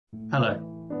Hello.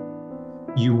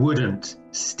 You wouldn't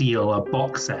steal a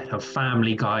box set of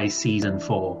Family Guy Season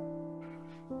 4.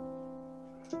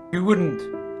 You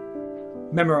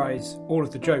wouldn't memorize all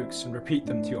of the jokes and repeat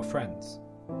them to your friends.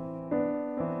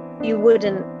 You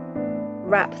wouldn't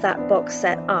wrap that box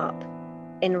set up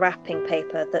in wrapping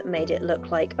paper that made it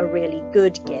look like a really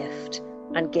good gift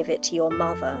and give it to your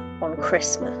mother on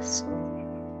Christmas.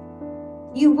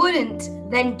 You wouldn't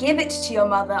then give it to your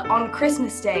mother on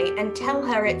Christmas Day and tell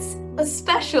her it's a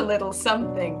special little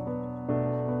something.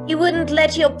 You wouldn't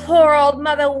let your poor old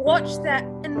mother watch that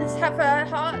and have her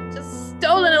heart just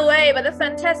stolen away by the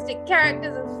fantastic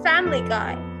characters of Family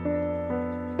Guy.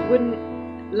 You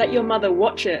wouldn't let your mother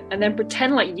watch it and then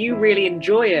pretend like you really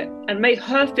enjoy it and make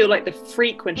her feel like the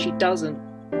freak when she doesn't.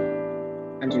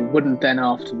 And you wouldn't then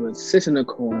afterwards sit in a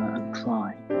corner and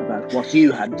cry about what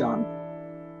you had done.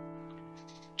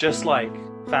 Just like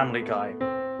Family Guy,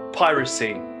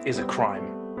 piracy is a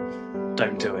crime.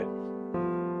 Don't do it.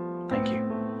 Thank you.